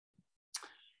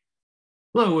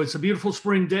Hello, it's a beautiful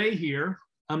spring day here.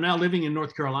 I'm now living in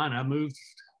North Carolina. I moved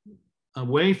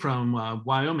away from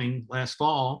Wyoming last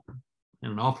fall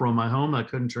and an offer on my home I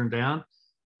couldn't turn down.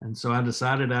 And so I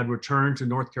decided I'd return to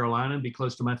North Carolina and be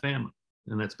close to my family.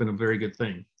 And that's been a very good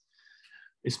thing.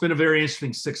 It's been a very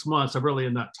interesting 6 months. I really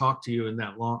have not talked to you in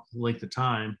that long length of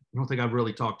time. I don't think I've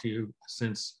really talked to you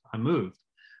since I moved.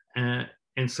 And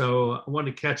so I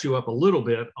wanted to catch you up a little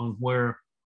bit on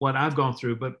what I've gone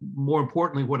through, but more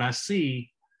importantly, what I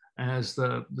see as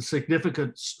the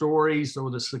significant stories or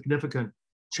the significant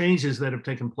changes that have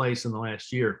taken place in the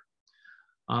last year.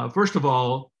 First of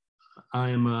all, I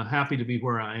am happy to be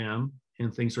where I am,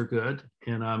 and things are good.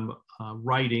 And I'm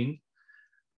writing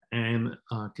and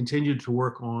continue to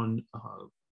work on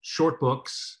short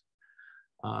books.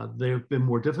 They've been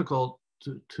more difficult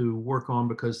to work on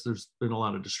because there's been a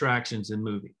lot of distractions in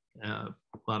moving, a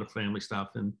lot of family stuff,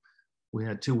 and we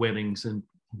had 2 weddings and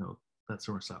that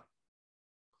sort of stuff.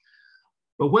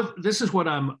 But this is what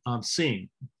I'm seeing,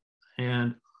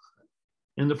 and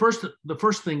the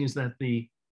first thing is that the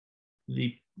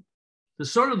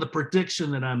sort of the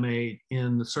prediction that I made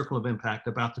in the Circle of Impact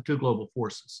about the 2 global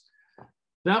forces,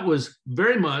 that was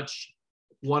very much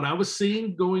what I was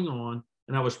seeing going on,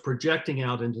 and I was projecting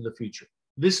out into the future.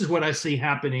 This is what I see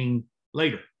happening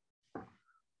later.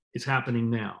 It's happening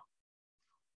now.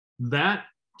 That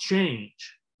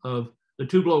change of the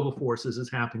 2 global forces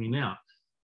is happening now.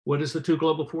 What is the 2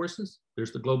 global forces?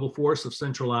 There's the global force of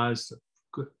centralized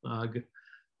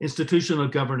institution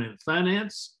of governance and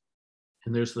finance,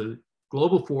 and there's the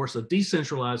global force of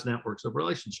decentralized networks of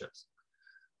relationships.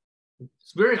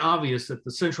 It's very obvious that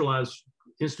the centralized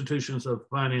institutions of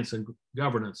finance and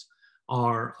governance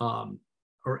are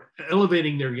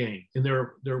elevating their game, and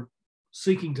they're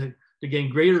seeking to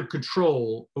gain greater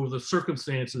control over the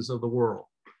circumstances of the world.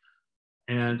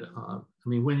 And I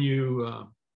mean, when you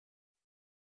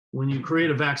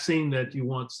create a vaccine that you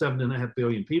want 7.5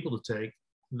 billion people to take,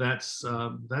 that's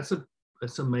a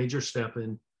major step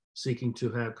in seeking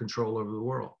to have control over the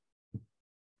world.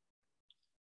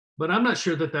 But I'm not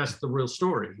sure that that's the real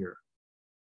story here.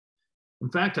 In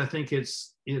fact, I think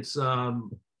it's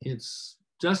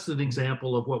just an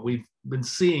example of what we've been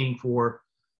seeing for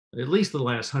at least the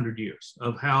last 100 years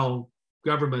of how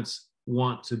governments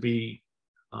want to be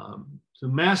to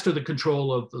master the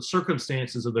control of the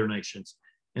circumstances of their nations.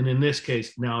 And in this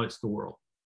case, now it's the world.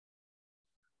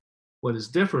 What is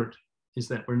different is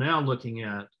that we're now looking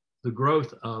at the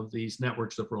growth of these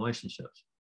networks of relationships.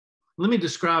 Let me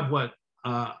describe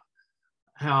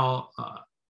how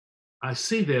I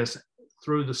see this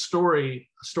through a story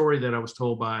that I was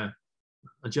told by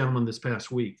a gentleman this past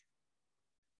week.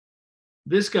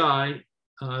 This guy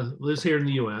lives here in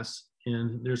the US,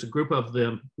 and there's a group of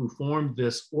them who formed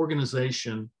this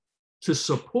organization to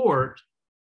support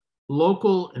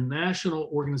local and national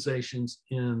organizations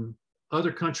in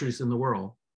other countries in the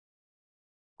world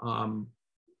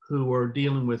who are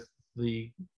dealing with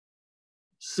the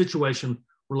situation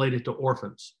related to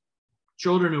orphans,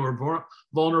 children who are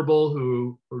vulnerable,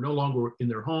 who are no longer in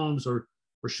their homes or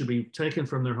should be taken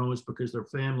from their homes because their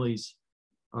families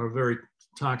are very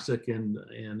toxic and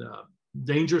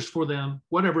dangerous for them,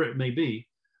 whatever it may be.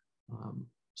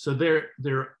 So there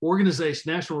are organizations,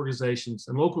 national organizations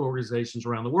and local organizations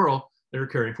around the world that are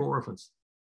caring for orphans.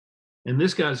 And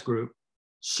this guy's group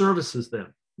services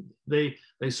them. They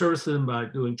service them by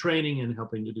doing training and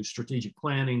helping to do strategic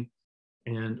planning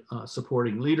and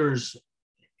supporting leaders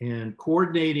and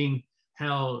coordinating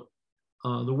how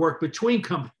the work between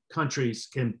countries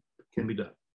can be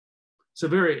done. It's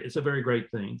a very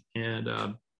great thing.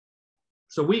 And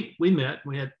so we met,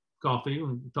 we had coffee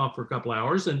and talked for a couple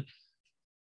hours, and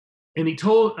he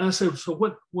told us,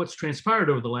 so what's transpired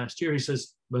over the last year? He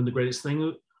says, one of the greatest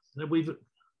thing that we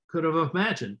could have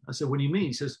imagined. I said, what do you mean?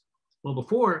 He says, well,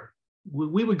 before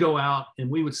we would go out and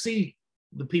we would see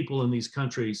the people in these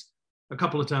countries a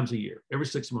couple of times a year, every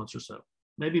 6 months or so,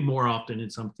 maybe more often in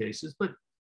some cases, but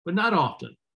not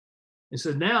often. He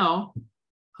said, now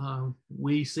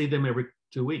we see them every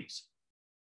 2 weeks.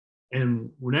 And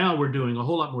now we're doing a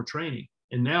whole lot more training.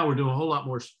 And now we're doing a whole lot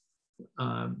more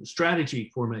strategy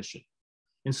formation.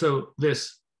 And so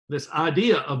this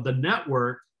idea of the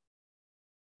network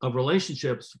of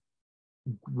relationships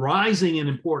rising in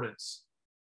importance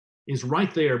is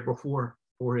right there before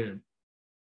him,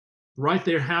 right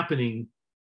there happening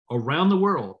around the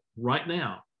world right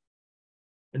now.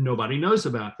 And nobody knows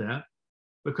about that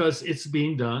because it's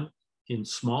being done in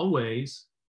small ways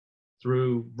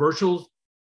through virtual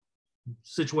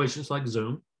situations like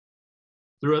Zoom,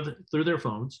 through their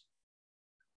phones,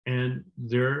 and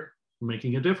they're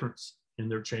making a difference, and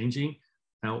they're changing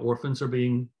how orphans are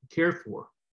being cared for.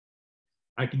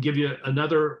 I can give you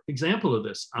another example of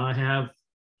this. I have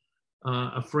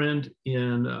a friend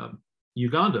in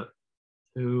Uganda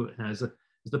who is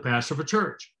the pastor of a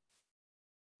church.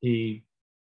 He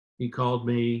called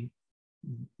me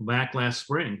back last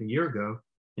spring, a year ago,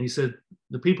 and he said,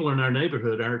 the people in our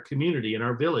neighborhood, our community, in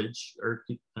our village,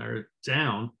 our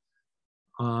town,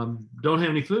 don't have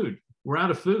any food. We're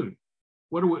out of food.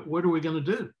 What are we going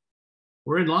to do?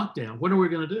 We're in lockdown. What are we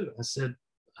going to do?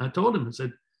 I told him, I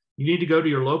said, you need to go to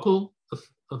your local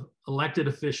elected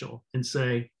official and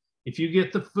say, if you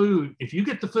get the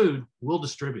food, we'll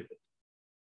distribute it.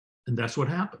 And that's what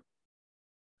happened.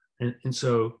 And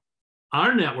so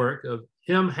our network of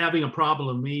him having a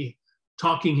problem and me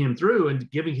talking him through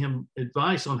and giving him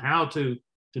advice on how to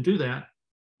do that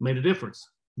made a difference.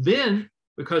 Then,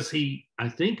 because he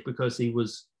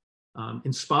was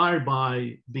inspired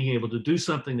by being able to do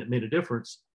something that made a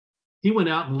difference, he went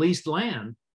out and leased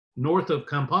land north of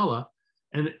Kampala,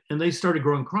 and they started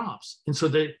growing crops. And so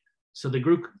they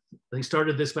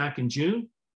started this back in June,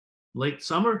 late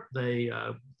summer. They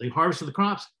harvested the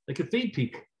crops. They could feed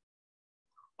people.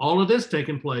 All of this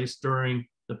taking place during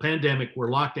the pandemic where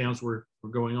lockdowns were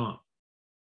going on.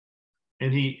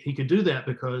 And he could do that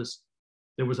because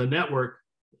there was a network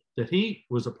that he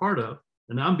was a part of,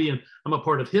 and I'm a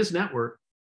part of his network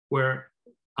where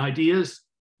ideas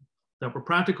that were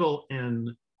practical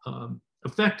and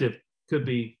effective could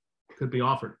be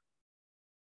offered.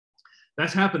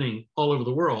 That's happening all over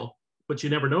the world, but you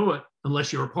never know it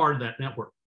unless you're a part of that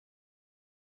network.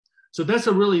 So that's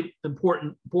a really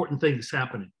important thing that's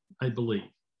happening, I believe,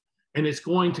 and it's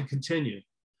going to continue.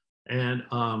 And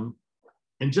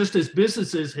just as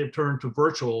businesses have turned to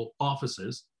virtual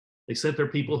offices, they sent their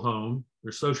people home.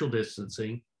 They're social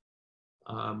distancing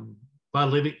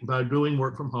by doing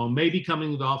work from home, maybe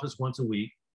coming to the office once a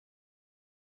week.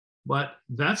 But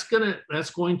that's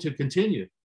going to continue,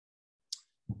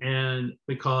 and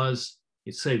because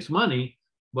it saves money.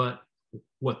 But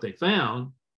what they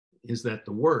found is that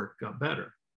the work got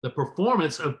better. The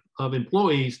performance of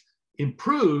employees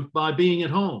improved by being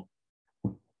at home.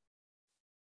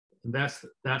 And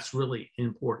that's really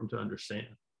important to understand.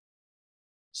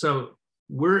 So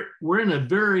we're in a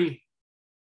very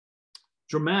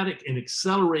dramatic and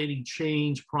accelerating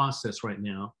change process right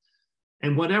now.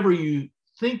 And whatever you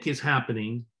think is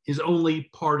happening is only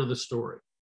part of the story.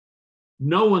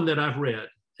 No one that I've read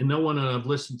and no one that I've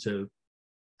listened to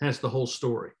has the whole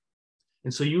story.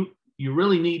 And so you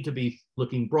really need to be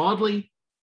looking broadly,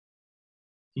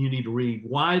 you need to read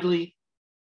widely,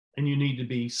 and you need to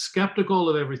be skeptical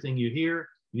of everything you hear.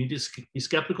 You need to be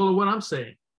skeptical of what I'm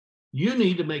saying. You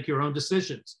need to make your own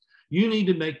decisions. You need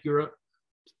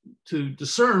to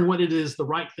discern what it is the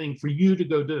right thing for you to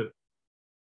go do.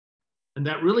 And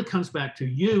that really comes back to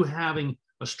you having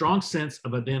a strong sense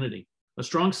of identity, a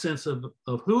strong sense of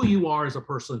who you are as a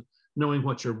person, knowing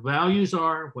what your values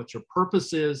are, what your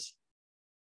purpose is.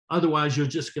 Otherwise, you're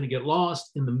just going to get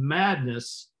lost in the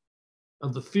madness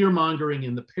of the fear-mongering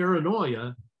and the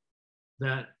paranoia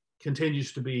that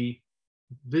continues to be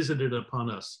visited upon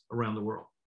us around the world.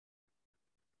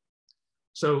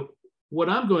 So what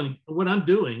I'm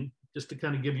doing, just to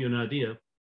kind of give you an idea,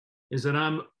 is that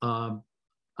I'm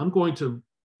going to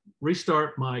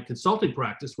restart my consulting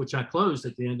practice, which I closed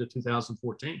at the end of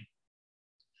 2014.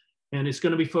 And it's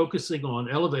going to be focusing on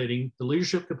elevating the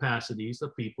leadership capacities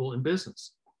of people in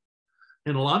business.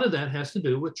 And a lot of that has to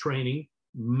do with training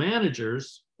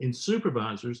managers and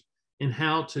supervisors in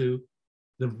how to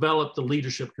develop the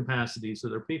leadership capacities of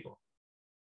their people.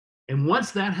 And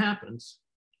once that happens,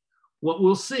 what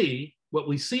we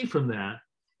see from that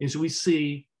is we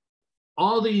see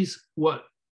all these, what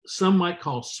some might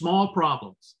call small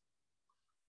problems,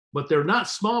 but they're not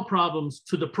small problems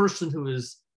to the person who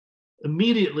is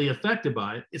immediately affected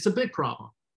by it. It's a big problem,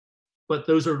 but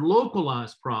those are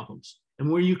localized problems. And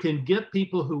where you can get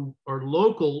people who are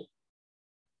local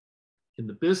in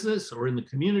the business or in the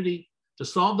community to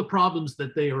solve the problems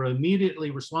that they are immediately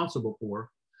responsible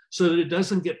for, so that it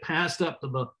doesn't get passed up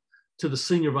to the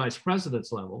senior vice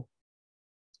president's level.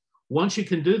 Once you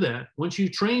can do that, once you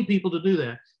train people to do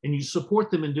that and you support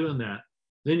them in doing that,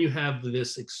 then you have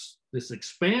this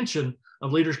expansion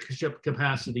of leadership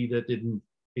capacity that didn't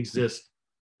exist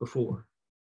before.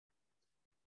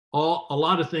 A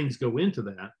lot of things go into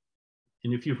that.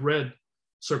 And if you've read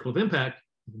Circle of Impact,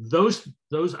 those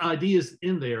ideas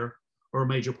in there are a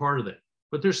major part of it.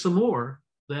 But there's some more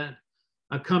that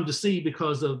I've come to see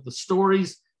because of the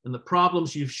stories and the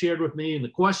problems you've shared with me and the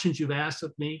questions you've asked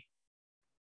of me.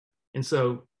 And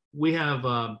so we have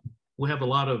a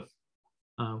lot of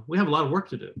work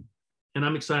to do, and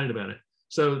I'm excited about it.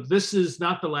 So this is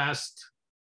not the last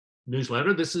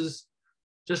newsletter. This is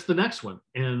just the next one.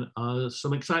 And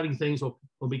some exciting things will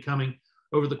be coming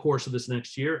over the course of this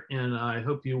next year. And I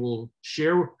hope you will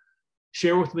share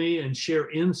with me and share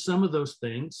in some of those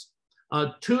things.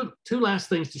 Two last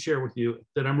things to share with you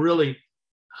that I'm really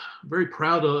very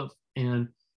proud of. And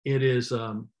it is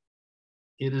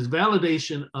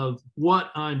validation of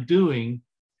what I'm doing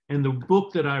and the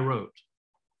book that I wrote.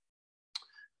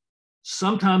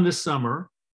 Sometime this summer,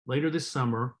 later this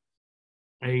summer,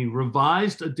 a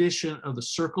revised edition of the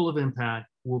Circle of Impact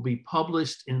will be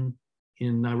published in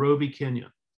Nairobi,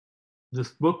 Kenya. This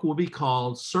book will be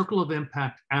called Circle of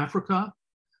Impact Africa.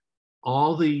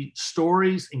 All the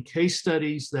stories and case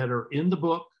studies that are in the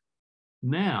book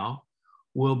now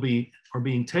are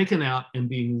being taken out and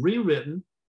being rewritten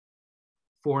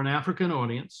for an African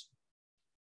audience.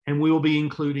 And we will be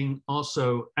including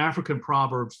also African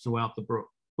proverbs throughout the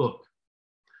book.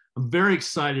 I'm very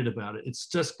excited about it. It's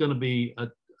just going to be a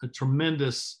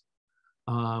tremendous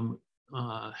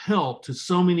help to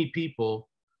so many people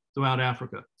throughout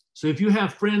Africa. So if you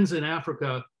have friends in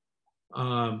Africa,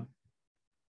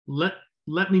 let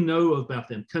me know about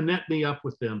them. Connect me up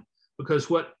with them, because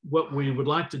what we would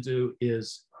like to do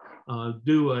is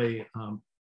do a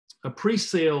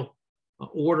pre-sale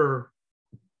order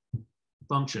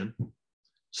function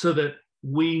so that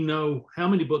we know how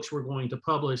many books we're going to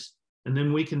publish, and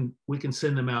then we can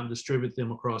send them out and distribute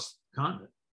them across the continent.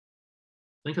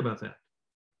 Think about that.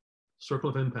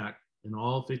 Circle of Impact in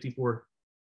all 54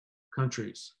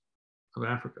 countries of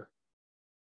Africa.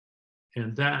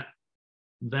 And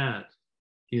that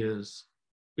is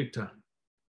big time.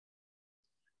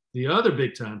 The other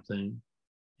big time thing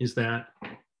is that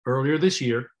earlier this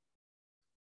year,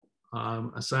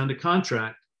 I signed a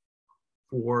contract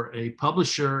for a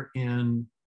publisher in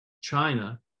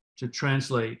China to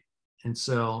translate and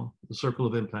sell the Circle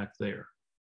of Impact there.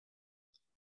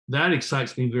 That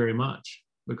excites me very much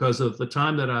because of the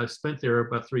time that I spent there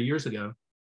about 3 years ago.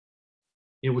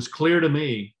 It was clear to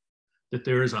me that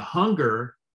there is a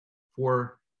hunger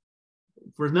for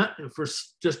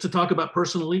just to talk about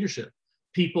personal leadership.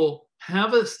 People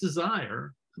have this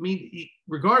desire. I mean,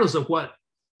 regardless of what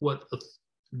the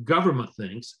government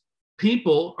thinks,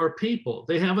 people are people.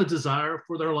 They have a desire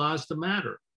for their lives to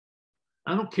matter.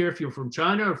 I don't care if you're from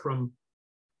China or from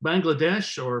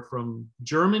Bangladesh or from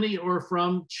Germany or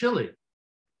from Chile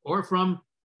or from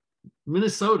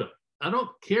Minnesota. I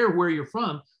don't care where you're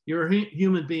from. You're a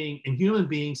human being, and human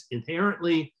beings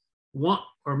inherently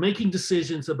are making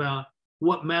decisions about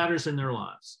what matters in their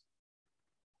lives.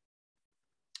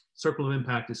 Circle of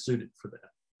Impact is suited for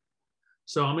that.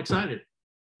 So I'm excited.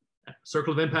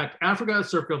 Circle of Impact Africa,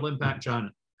 Circle of Impact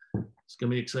China. It's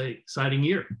going to be an exciting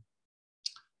year.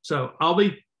 So I'll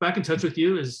be back in touch with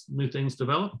you as new things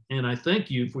develop. And I thank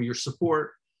you for your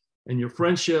support and your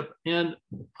friendship. And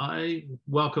I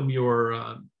welcome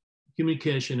your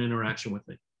communication interaction with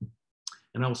me.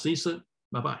 And I will see you soon.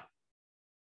 Bye-bye.